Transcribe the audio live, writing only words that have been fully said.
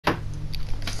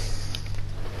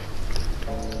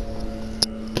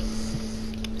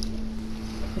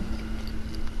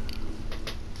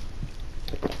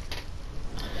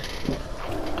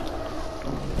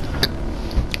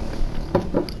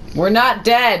We're not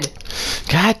dead.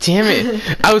 God damn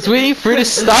it. I was waiting for it to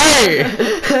start.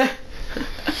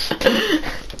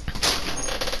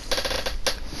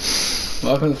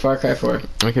 Welcome to Far Cry 4.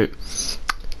 Okay.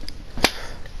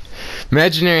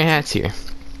 Imaginary hats here.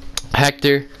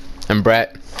 Hector and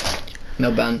Brett.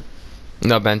 No, Ben.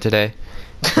 No, Ben today.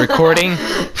 Recording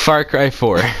Far Cry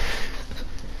 4.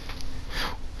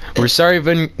 We're sorry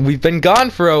we've been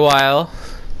gone for a while.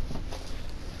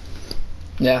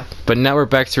 Yeah. But now we're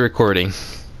back to recording.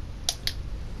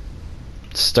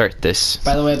 Start this.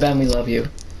 By the way, Ben, we love you.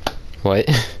 What?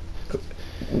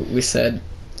 We said,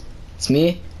 it's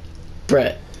me,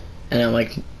 Brett, and I'm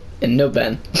like, and no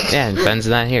Ben. Yeah, and Ben's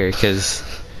not here because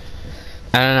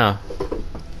I don't know.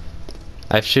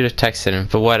 I should have texted him,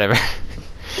 but whatever.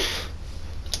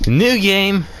 New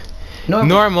game.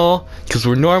 Normal, because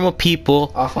we're normal people.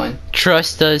 Offline.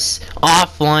 Trust us.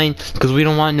 Offline, because we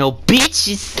don't want no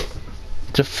bitches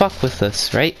to fuck with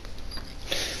us, right?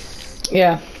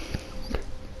 Yeah.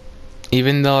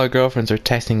 Even though our girlfriends are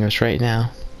texting us right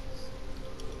now.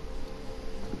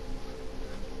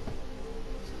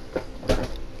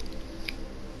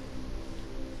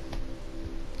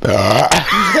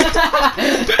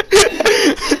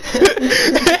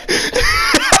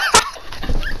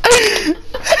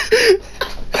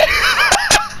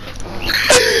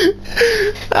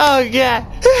 Oh god.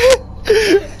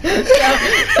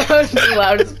 That was the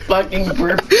loudest fucking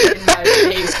burp in my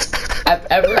face I've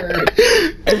ever heard.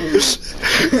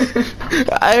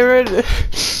 I heard.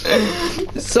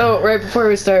 So right before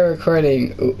we started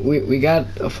recording, we got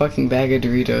a fucking bag of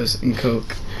Doritos and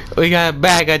Coke. We got a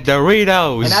bag of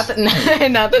Doritos.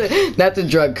 And not the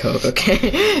drug Coke,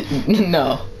 okay?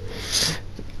 No.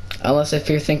 Unless if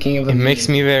you're thinking of It makes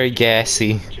me very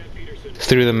gassy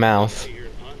through the mouth.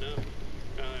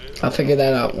 I'll figure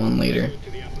that out one later.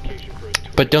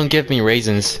 But don't give me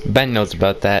raisins. Ben knows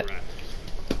about that.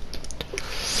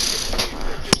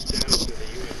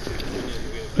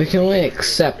 We can only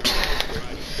accept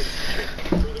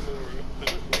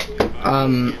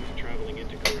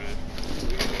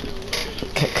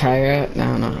Kyra?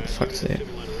 No, what the fuck's it?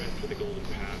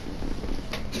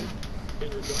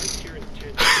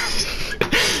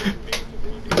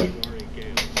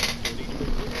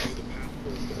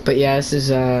 But yeah, this is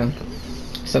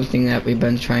something that we've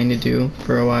been trying to do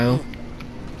for a while.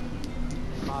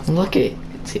 Look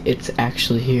it's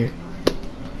actually here.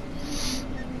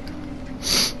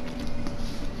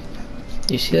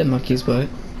 You see that monkey's butt?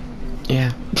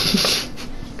 Yeah.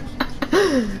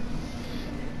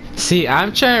 See,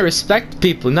 I'm trying to respect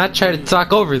people, not try to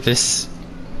talk over this.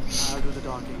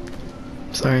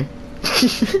 Sorry.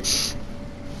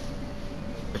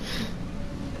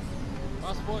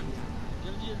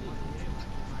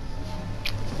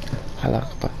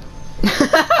 Halakpa.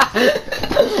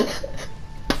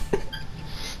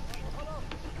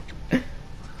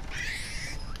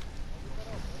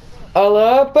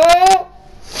 Alapa!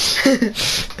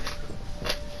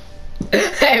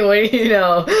 Hey, what do you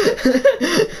know?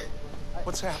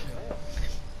 What's happening?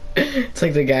 It's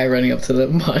like the guy running up to the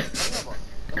bus.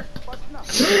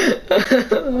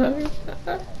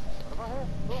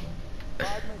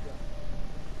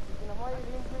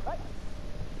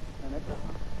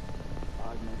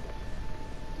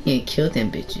 He ain't killed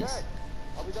them bitches.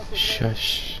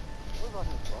 Shush.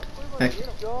 Okay.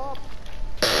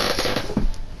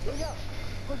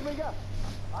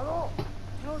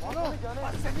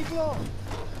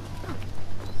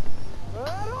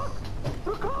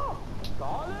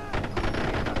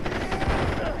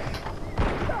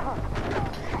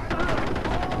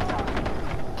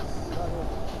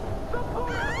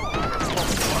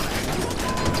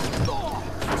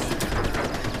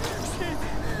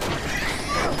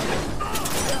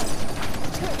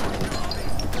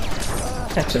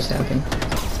 That just happened.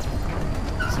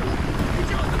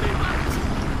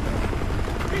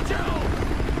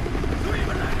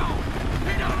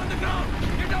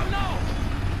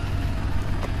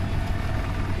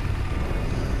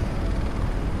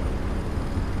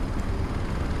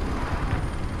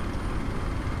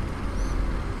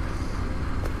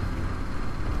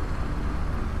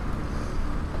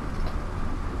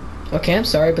 Okay, I'm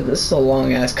sorry, but this is a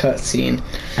long ass cutscene.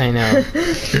 I know.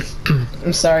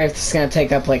 I'm sorry if this is gonna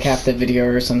take up like half the video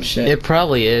or some shit. It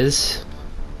probably is.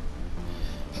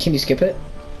 Can you skip it?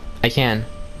 I can.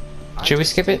 Should we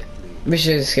skip it? We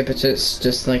should skip it,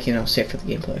 just like, you know, safe for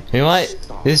the gameplay. You know what?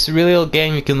 This is a really old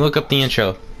game. You can look up the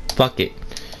intro. Fuck it.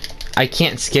 I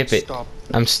can't skip it.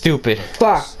 I'm stupid.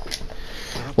 Fuck!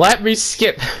 Let me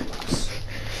skip.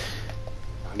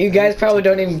 You guys probably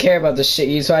don't even care about this shit,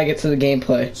 you so I get to the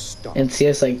gameplay. And see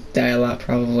us like die a lot,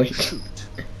 probably.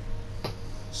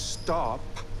 stop,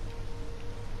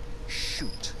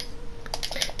 shoot.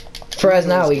 For us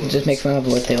now, we can just make fun of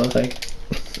what they look like.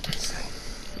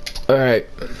 Alright.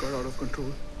 It got out of control.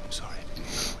 I'm sorry, I didn't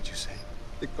hear what you said.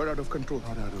 It got out of control.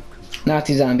 Got out of control.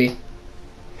 Nazi zombie.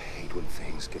 I hate when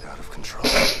things get out of control.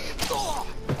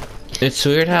 It's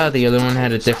weird how the other one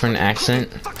had a different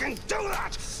accent. Fucking do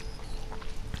that!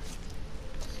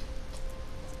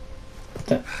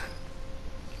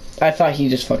 I thought he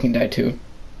just fucking died too.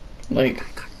 Like, I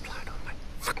got blood on my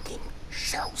fucking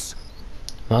shells.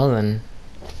 Well then.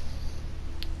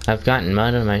 I've gotten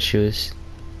mud on my shoes.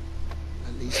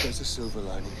 At least there's a silver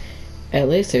lining. at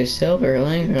least there's silver.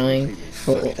 Ling.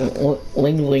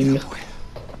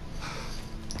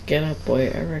 Get up, boy.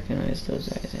 I recognize those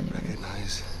eyes anyway.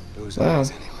 Recognize those Wow.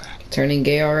 eyes anywhere. Turning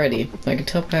gay already. I can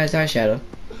tell by his eyeshadow.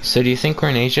 So do you think we're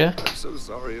in Asia? I'm so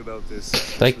sorry about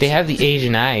this. Like, they have the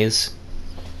Asian eyes.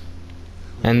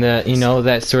 And the, you know,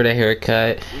 that sort of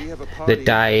haircut. We have a The party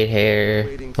dyed hair.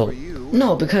 waiting Oh, for you.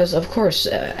 No, because of course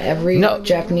every No.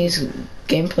 Japanese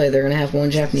gameplay they're gonna have one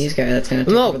Japanese guy that's gonna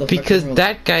take over no, the because fucking world.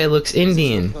 that guy looks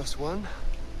Indian. +1.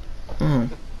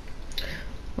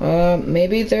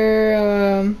 Maybe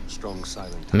they're Strong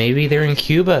silent. Maybe they're in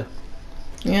Cuba.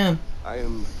 yeah, I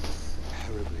am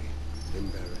terribly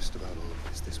embarrassed about all of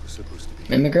this. This was supposed to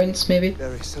be immigrants maybe.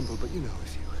 very simple, but you know,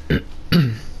 if you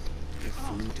give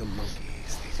food to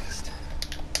monkeys, they just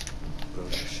grow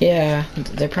their shit. Yeah,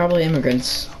 they're probably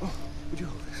immigrants. Oh, would you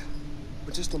hold this?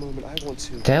 For just a moment, I want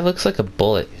to That looks like a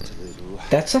bullet. get a little.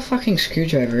 That's a fucking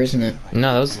screwdriver, isn't it?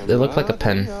 No, it looked like a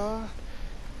pen. Ah,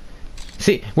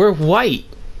 See, we're white.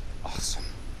 awesome.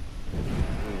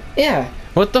 Yeah.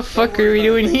 What the fuck are we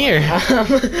doing here?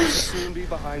 It'll soon be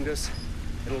behind us.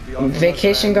 It'll be on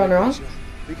Vacation gone wrong?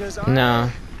 Because I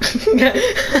No. fond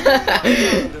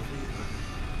of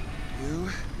you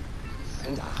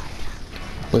and I.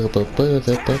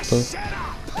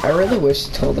 I really wish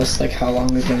you told us like how long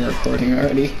we've been recording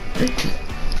already.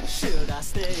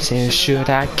 So should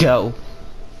I go?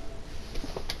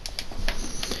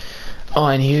 Oh,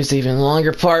 and here's the even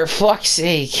longer part. Fuck's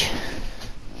sake.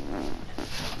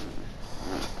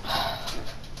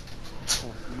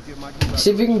 See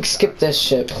if you can skip this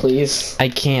shit, please. I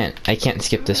can't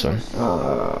skip this one.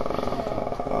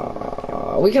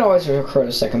 We can always record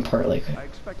a second part, like,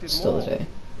 still today.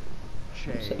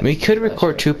 We could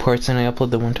record 2 parts and I upload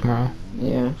the one tomorrow.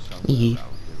 Yeah. Yeah.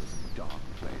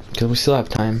 Cause we still have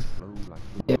time.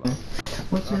 Yeah.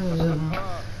 What time is it?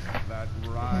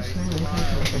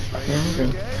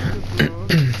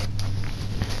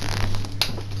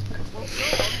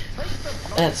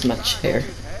 That's my chair.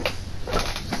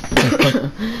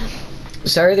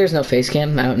 Sorry there's no face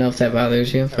cam. I don't know if that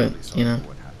bothers you, but, you know,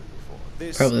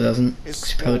 probably doesn't.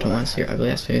 'Cause you probably don't want to see your ugly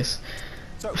ass face.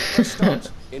 So, let's start.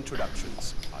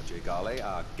 Introductions. RJ Gale,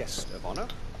 our guest of honor.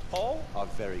 Paul, our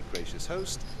very gracious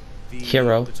host. The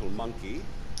Hero. little monkey,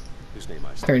 whose name I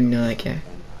I already know that guy. And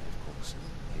I, of course,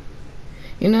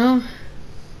 You know,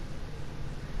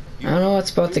 I don't know what's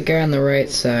about the guy on the right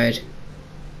side,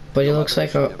 but he looks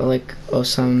like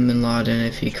Osama bin Laden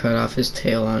if he cut off his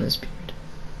tail on his beard.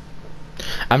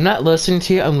 I'm not listening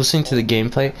to you, I'm listening to the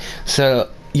gameplay. So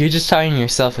you're just talking to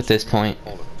yourself at this point.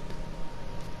 all of it.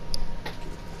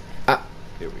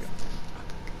 Here we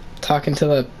are. Talking to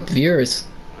the viewers.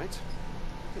 Right?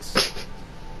 This.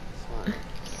 Fine.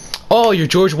 Oh, you're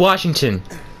George Washington.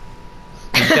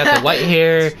 You've got the white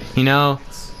hair, you know.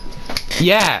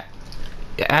 Yeah.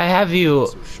 I have you.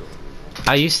 So short.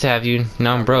 I used to have you,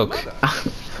 now I'm broke. Mother,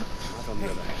 on the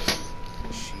other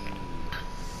hand, she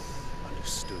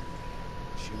understood me.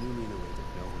 She knew me in a way that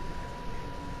no one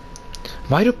ever.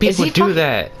 Why do people he do fucking-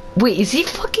 that? Wait, is he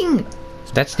fucking?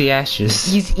 That's the ashes.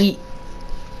 He's The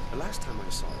last time I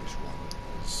saw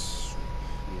Ishwan was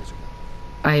years ago.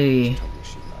 I Told me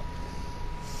she loved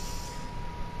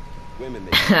me. Women,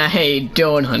 they I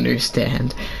don't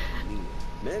understand. mean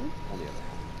it. Men, on the other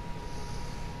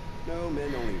hand. No,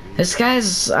 men only read. This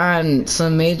guy's on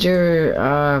some major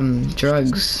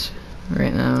drugs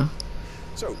right now.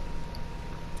 So,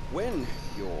 when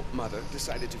your mother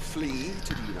decided to flee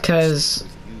to the United 'Cause States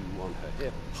with you on her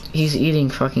hip, he's eating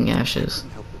fucking ashes. I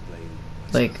couldn't help but blame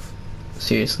Like, myself.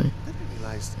 seriously. Then I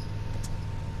realized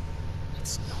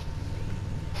it's not me.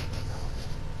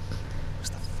 No. It was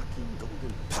the fucking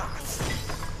golden path.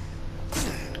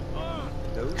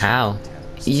 Those How?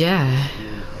 terrorists Yeah. ruin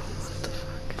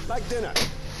everything. Like dinner.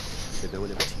 Did no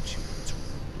one ever teach you it's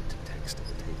rude to text at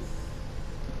the table?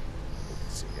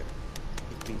 See it.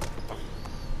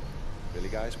 Really,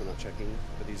 guys, we're not checking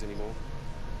for these anymore.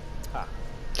 Ah.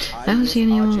 I don't see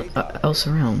anyone RJ Gale. else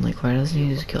around. Like, why doesn't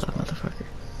he just kill that motherfucker?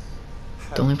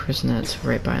 The only person that's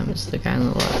right by him is the guy on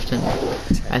the left, and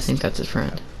I think that's his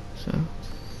friend. So.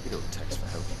 You don't text for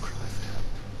help, you cry for help.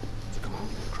 So come on,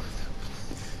 you're gonna cry for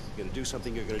help. You're gonna do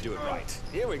something, you're gonna do it right.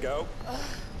 Here we go.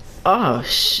 Oh,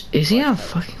 is he gonna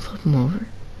fucking flip him over?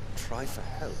 Try for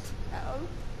help. Help?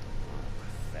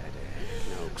 Pathetic.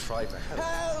 No, try for help.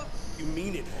 Help! You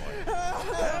mean it, boy.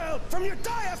 Help! From your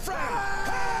diaphragm!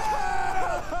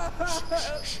 Help! Shh,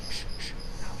 shh, shh, shh.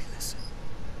 Now we listen.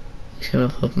 He's gonna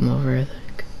flip him over, I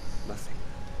think. Nothing.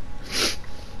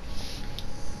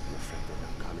 I'm afraid they're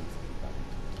not coming for you,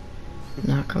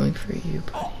 buddy. Not coming for you,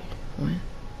 buddy. What?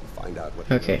 We'll find out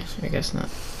what. Okay, I guess not.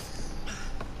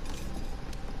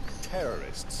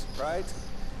 Terrorists, right?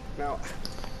 Now.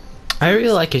 I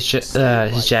really like his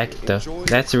jacket though.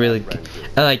 That's a really good.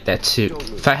 I like that suit.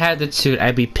 If I had that suit,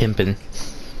 I'd be pimping.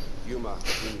 Yuma,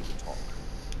 we need to talk.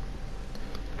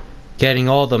 Getting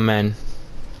all the men.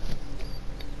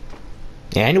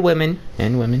 And women.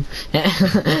 And women.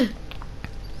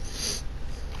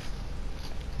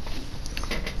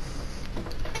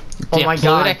 Oh my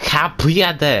god.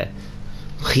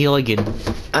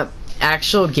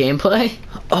 Actual gameplay?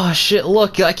 Oh shit,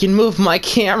 look, I can move my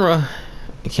camera.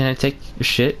 Can I take your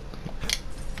shit?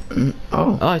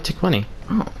 Oh. Oh, I took money.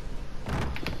 Oh.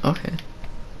 Okay.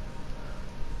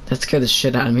 That scared the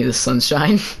shit out of me, the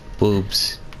sunshine.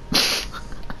 Boobs.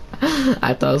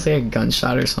 I thought it was like a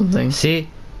gunshot or something. See?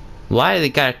 Why they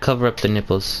gotta cover up the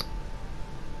nipples?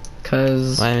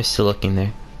 Cause... Why am I still looking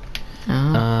there?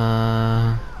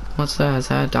 What's that? Is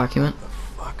that a document?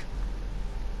 Fuck.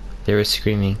 They were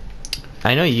screaming.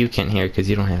 I know you can't hear because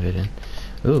you don't have it in.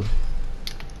 Ooh.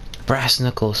 Brass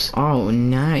knuckles. Oh,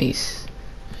 nice.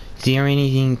 Do you have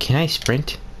anything? Can I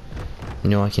sprint?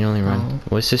 No, I can only run. Oh.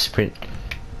 What's this sprint?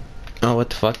 Oh, what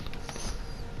the fuck?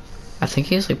 I think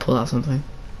he just like pulled out something.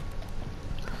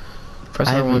 Press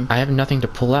I R1. have nothing to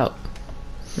pull out.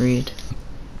 Read.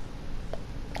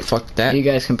 Fuck that. You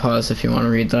guys can pause if you want to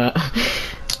read that.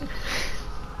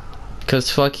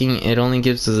 Cause fucking it only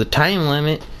gives us a time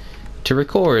limit to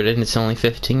record and it's only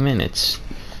 15 minutes.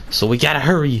 So we gotta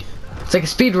hurry. It's like a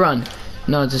speed run.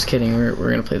 No, just kidding. We're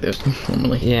gonna play this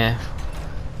normally. Yeah.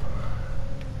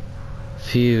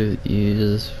 Few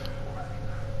uses.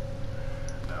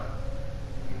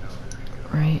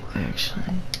 Right,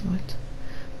 actually. What?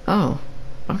 Oh,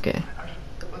 okay.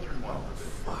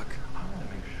 Fuck.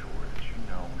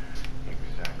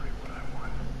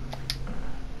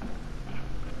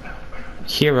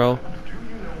 Hero.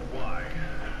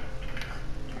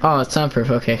 Oh, it's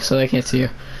soundproof. Okay, so I can't see you.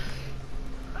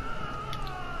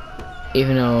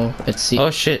 Even though it's see. Oh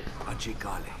shit.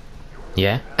 Ajigale.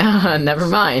 Yeah. Never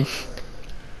mind.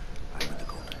 I'm in the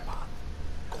Golden Path.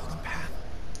 Golden Path.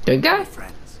 Good guy.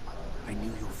 Friends, I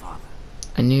knew your father.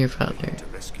 I knew your father. To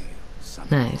rescue you. Son.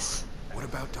 Nice. What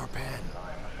about Darpan?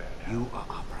 You are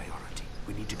our priority.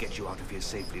 We need to get you out of here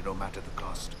safely, no matter the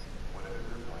cost.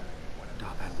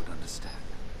 Darpan would understand.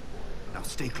 Now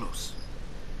stay close.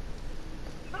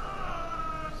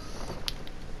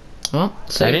 Well,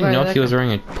 I didn't know if he was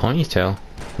wearing a ponytail.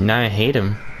 Now I hate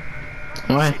him.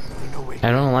 Why?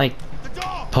 I don't like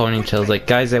ponytails. Like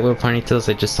guys that wear ponytails,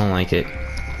 I just don't like it.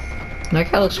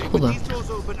 That guy looks cool though. These doors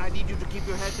open, I need you to keep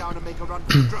your head down and make a run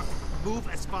for the truck. Move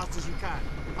as fast as you can.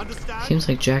 Understand? Seems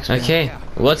like Jack's. Okay,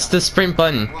 what's the sprint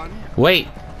button? Wait.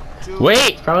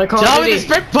 Wait! Probably Call Tell of me Duty. the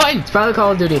sprint button! It's probably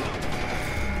Call of Duty.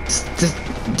 Just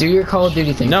do your Call of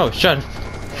Duty thing. No, shut up.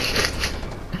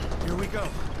 Here we go.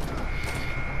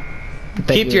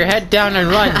 Bet Keep you- your head down and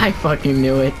run. I fucking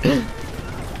knew it.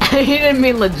 He didn't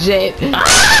mean legit. Get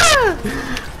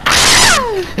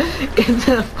in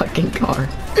the fucking car.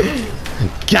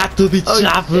 Got to the Oh,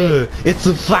 chopper! It's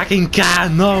a fucking car!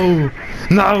 No!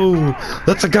 No!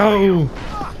 Let's go!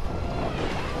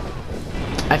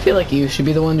 I feel like you should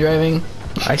be the one driving.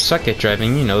 I suck at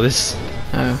driving, you know this.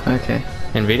 Oh, okay.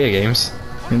 In video games.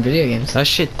 In video games. Oh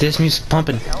shit, this music's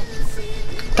pumping.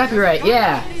 Copyright,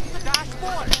 yeah.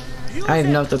 I don't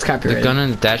even know if that's The copyright. gun on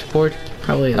the dashboard?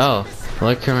 Probably is. Oh,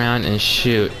 look around and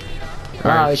shoot.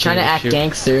 Wow, he's trying to act Shoot.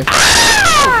 gangster.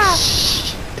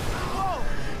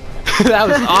 That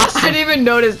was I awesome. didn't even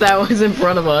notice that was in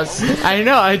front of us. I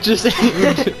know, I just...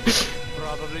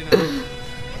 Probably not.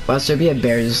 Watch there be a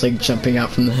bear just like jumping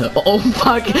out from the hill. Oh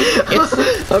fuck!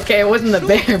 Okay, it wasn't the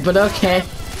bear, but okay.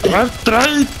 I'm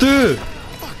trying to!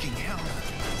 Fucking hell.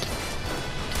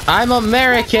 I'm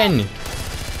American!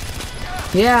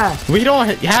 Yeah. We don't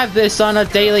have this on a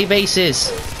daily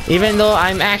basis. Even though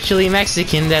I'm actually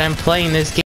Mexican that I'm playing this game.